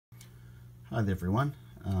Hi there everyone.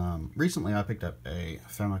 Recently I picked up a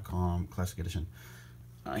Famicom Classic Edition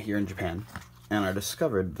here in Japan, and I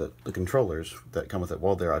discovered that the controllers that come with it,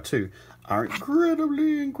 while there are two, are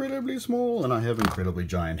incredibly small, and I have incredibly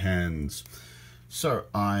giant hands. So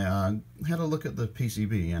I had a look at the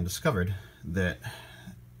PCB and discovered that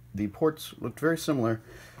the ports looked very similar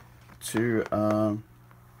to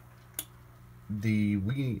the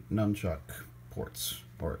Wii nunchuck ports,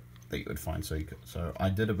 or that you would find. So I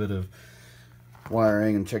did a bit of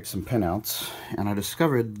wiring and checked some pinouts, and I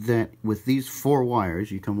discovered that with these 4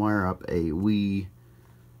 wires you can wire up a wii-mote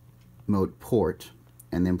port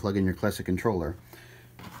and then plug in your classic controller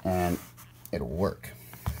and it'll work.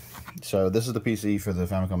 So this is the PC for the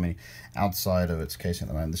Famicom Mini outside of its casing at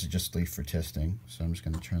the moment. This is just leaf for testing, so I'm just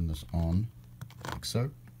going to turn this on like so.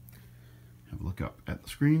 Have a look up at the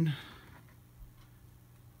screen,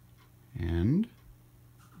 and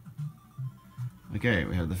okay,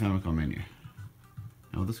 we have the Famicom menu.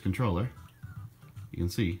 Now this controller, you can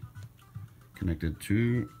see, connected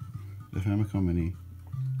to the Famicom Mini,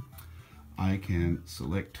 I can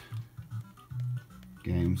select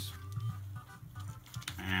games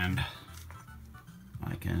and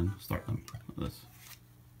I can start them like this.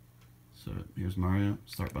 So here's Mario,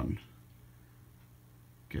 start button.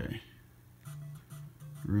 Okay.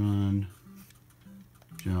 Run,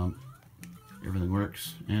 jump, everything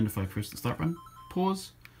works. And if I press the start button,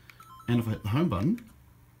 pause, and if I hit the home button,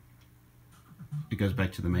 it goes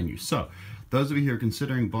back to the menu. So those of you who are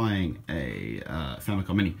considering buying a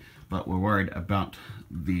Famicom Mini but were worried about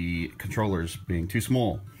the controllers being too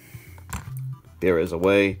small, there is a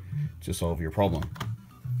way to solve your problem.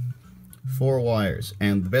 4 wires,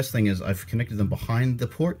 and the best thing is I've connected them behind the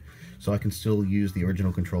port so I can still use the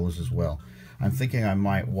original controllers as well. I'm thinking I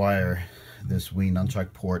might wire this Wii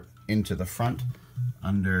nunchuck port into the front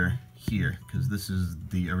under here, because this is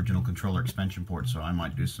the original controller expansion port, so I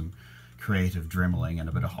might do some creative dremeling and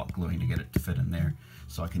a bit of hot gluing to get it to fit in there,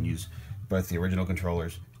 so I can use both the original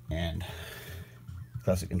controllers and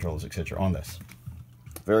classic controllers, etc. on this.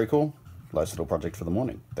 Very cool. Nice little project for the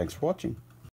morning. Thanks for watching.